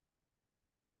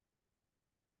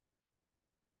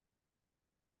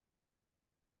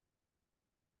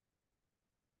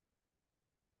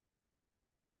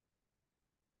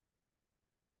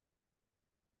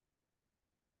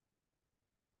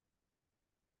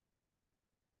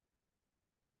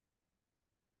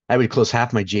 I would close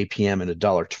half my JPM at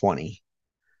 $1.20,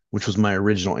 which was my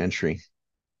original entry.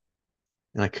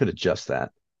 And I could adjust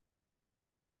that.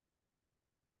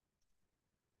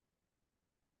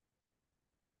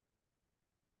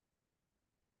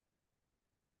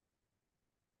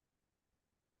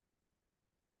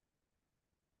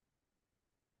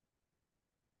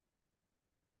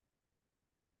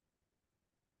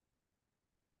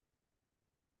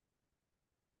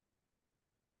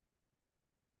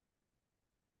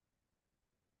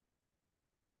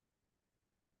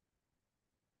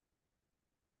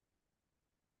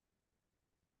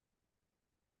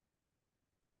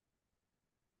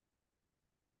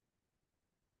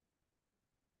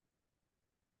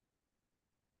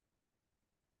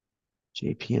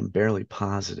 JPM barely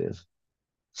positive.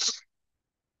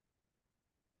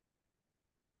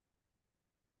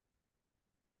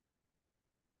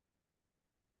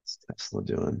 What's Tesla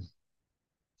doing?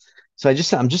 So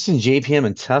I'm just in JPM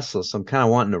and Tesla, so I'm kind of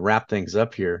wanting to wrap things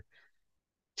up here,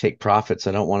 take profits.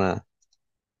 I don't want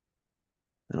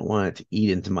it to eat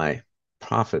into my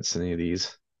profits, any of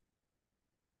these.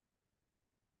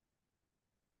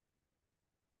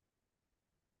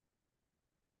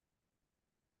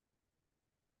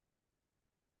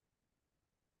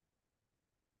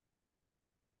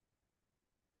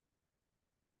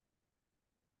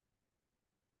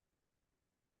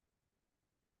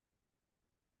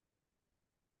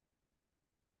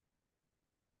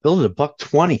 Build it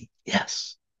 $1.20.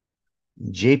 Yes.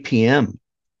 JPM.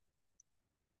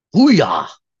 Booyah.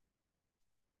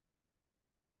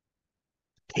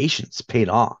 Patience paid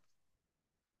off.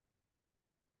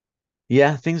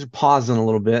 Yeah, things are pausing a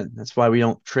little bit. That's why we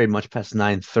don't trade much past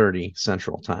 9:30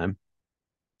 Central Time.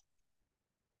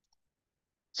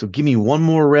 So give me one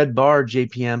more red bar,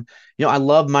 JPM. I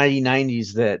love mighty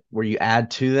 90s that where you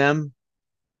add to them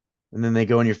and then they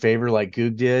go in your favor like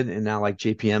Goog did and now like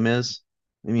JPM is.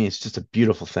 I mean, it's just a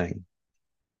beautiful thing.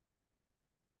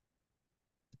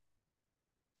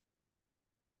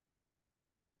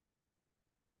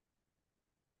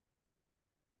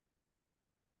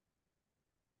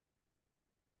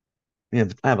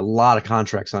 I have a lot of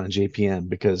contracts on a JPM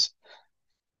because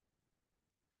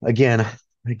again,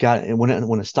 it got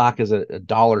when a stock is a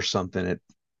dollar something,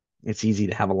 it's easy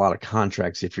to have a lot of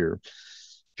contracts if you're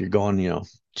going,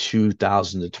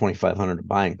 2,000 to 2,500 of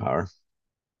buying power.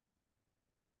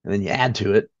 And then you add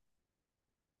to it.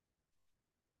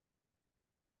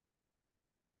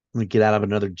 I'm gonna get out of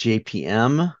another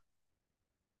JPM.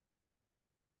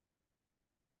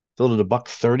 Filled at a buck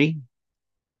 30.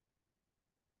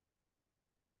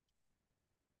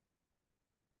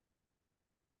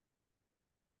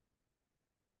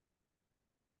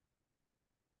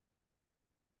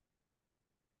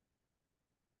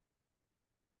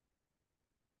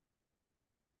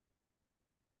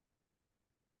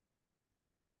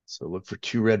 So look for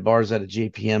two red bars out of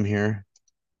JPM here.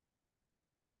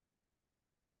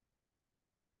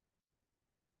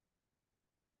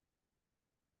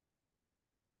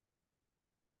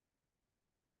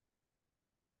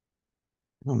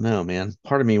 I don't know, man.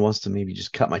 Part of me wants to maybe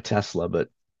just cut my Tesla, but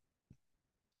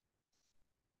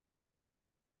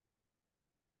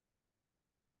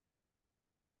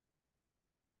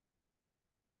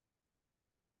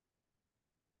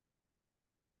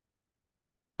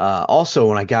also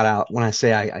when I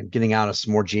say I'm getting out of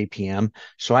some more JPM,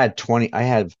 so I had 20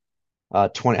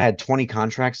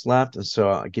 contracts left, and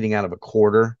so getting out of a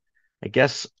quarter. I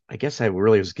guess I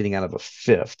really was getting out of a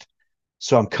fifth.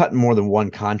 So I'm cutting more than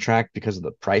one contract because of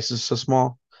the price is so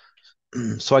small.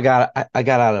 So I got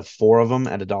out of four of them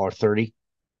at $1.30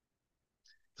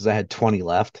 because I had 20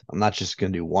 left. I'm not just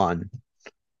gonna do one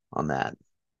on that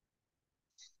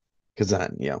because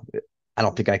then, I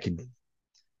don't think I could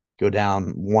go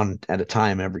down one at a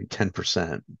time every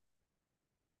 10%.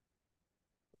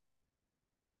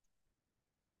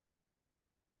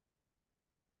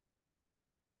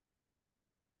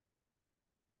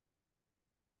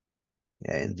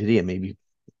 Yeah, Nvidia maybe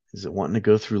is it wanting to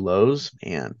go through lows?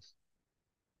 Man.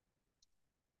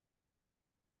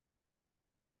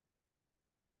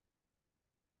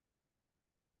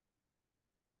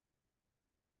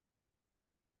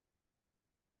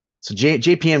 So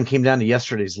JPM came down to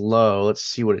yesterday's low. Let's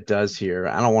see what it does here.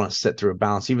 I don't want to sit through a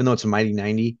bounce, even though it's a mighty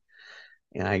 90,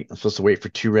 and I'm supposed to wait for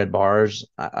two red bars.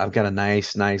 I've got a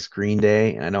nice green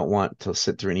day, and I don't want to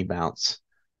sit through any bounce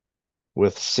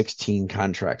with 16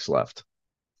 contracts left.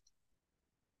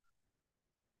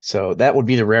 So that would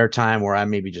be the rare time where I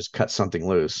maybe just cut something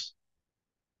loose.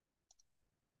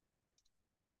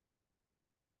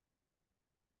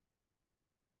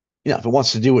 If it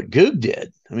wants to do what Goog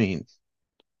did, I mean,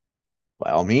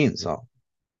 by all means, I'll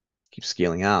keep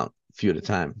scaling out a few at a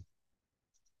time.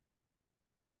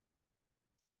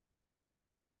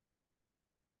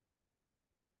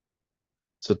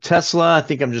 So Tesla, I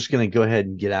think I'm just going to go ahead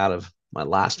and get out of my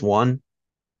last one.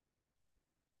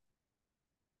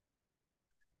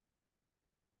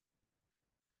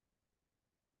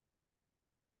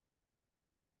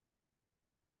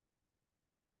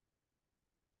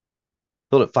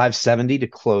 Build at 570 to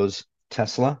close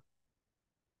Tesla.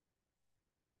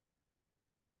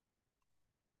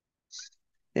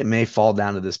 It may fall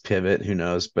down to this pivot, who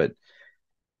knows? But a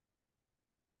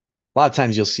lot of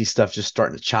times you'll see stuff just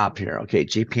starting to chop here. Okay,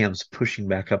 JPM's pushing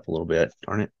back up a little bit.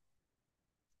 Darn it.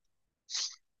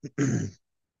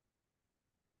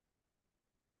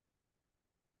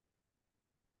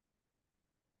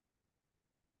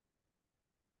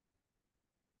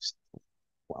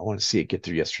 I want to see it get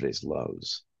through yesterday's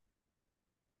lows.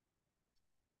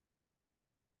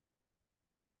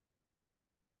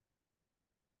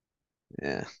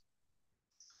 Yeah.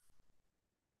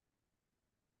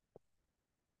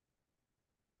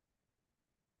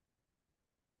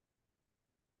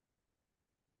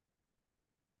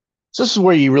 So this is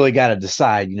where you really got to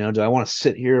decide, do I want to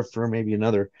sit here for maybe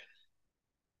another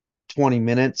 20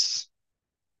 minutes,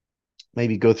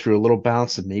 maybe go through a little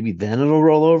bounce and maybe then it'll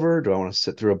roll over? Do I want to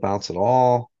sit through a bounce at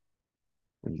all?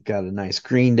 When you've got a nice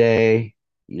green day,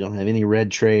 you don't have any red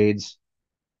trades.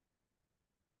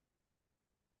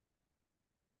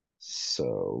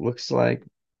 So looks like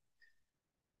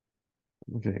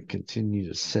I'm going to continue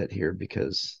to sit here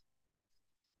because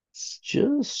it's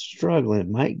just struggling. It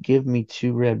might give me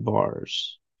two red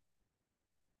bars.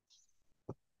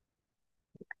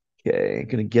 Okay,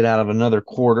 going to get out of another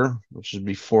quarter, which would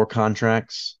be four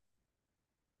contracts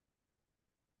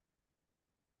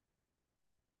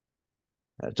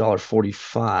at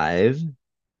 $1.45.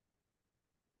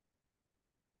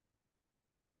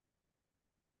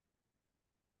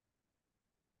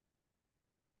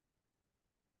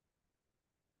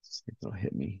 See if it'll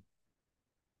hit me.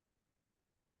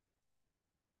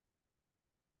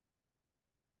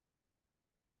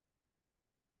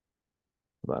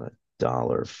 About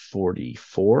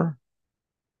 $1.44.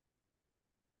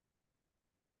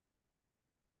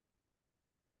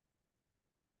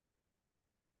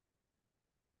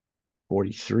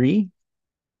 $1.43.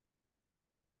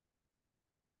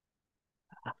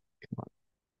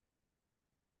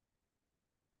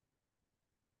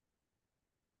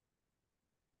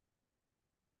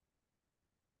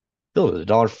 Still at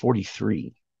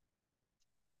 $1.43.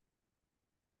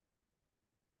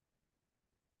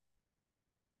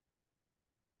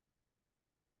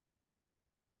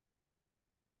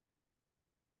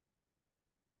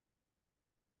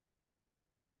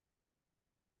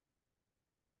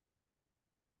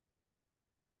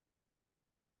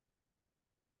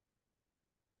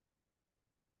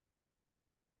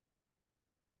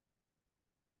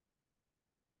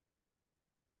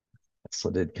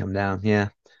 Tesla did come down. Yeah.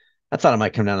 I thought it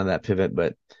might come down to that pivot,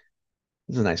 but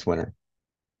it's a nice winner.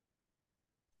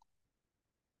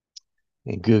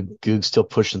 And Goog's still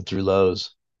pushing through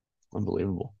lows.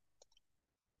 Unbelievable.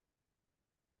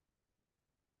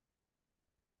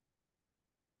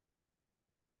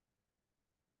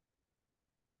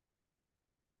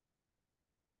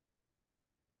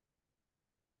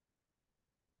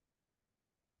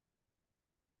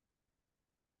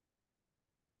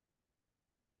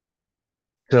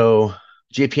 So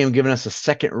JPM giving us a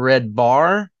second red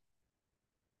bar.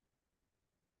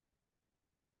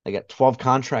 I got 12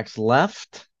 contracts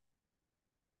left.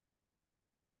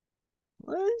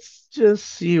 Let's just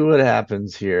see what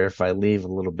happens here if I leave a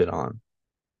little bit on.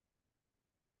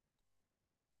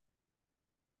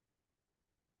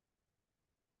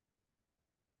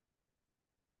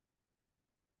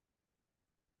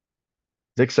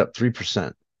 VIX up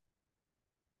 3%.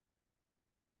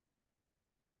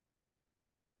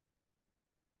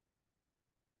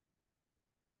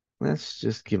 Let's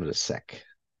just give it a sec.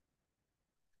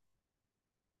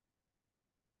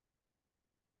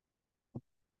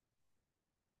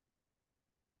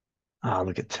 Oh,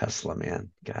 look at Tesla, man.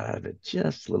 Got out of it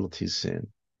just a little too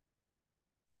soon.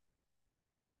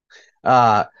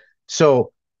 Uh,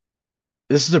 so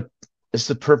this is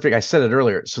the perfect, I said it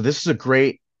earlier. So this is a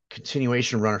great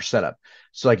continuation runner setup.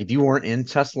 So like if you weren't in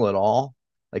Tesla at all,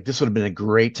 like this would have been a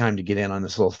great time to get in on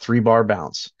this little 3-bar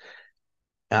bounce.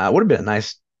 It would have been a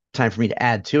nice time for me to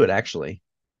add to it, actually.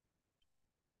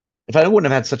 If I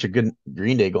wouldn't have had such a good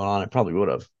green day going on, I probably would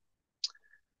have.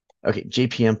 Okay,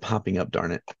 JPM popping up,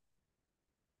 darn it. I'm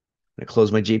gonna close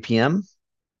my JPM.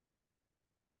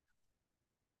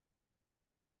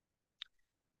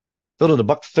 Filled at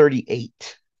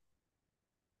 $1.38.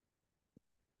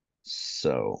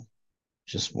 So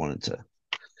just wanted to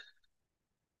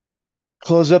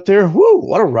close up there. Woo,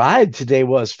 what a ride today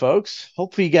was, folks.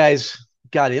 Hopefully you guys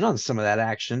got in on some of that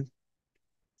action.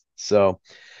 So,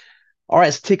 all right,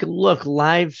 let's take a look.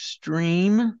 Live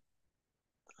stream.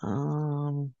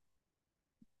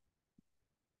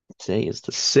 Today is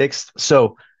the 6th.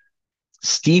 So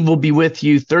Steve will be with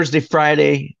you Thursday,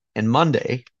 Friday, and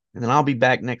Monday. And then I'll be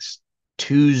back next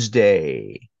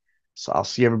Tuesday. So I'll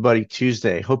see everybody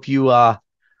Tuesday. Hope you had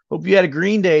a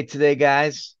green day today,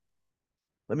 guys.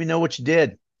 Let me know what you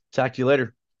did. Talk to you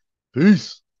later.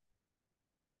 Peace.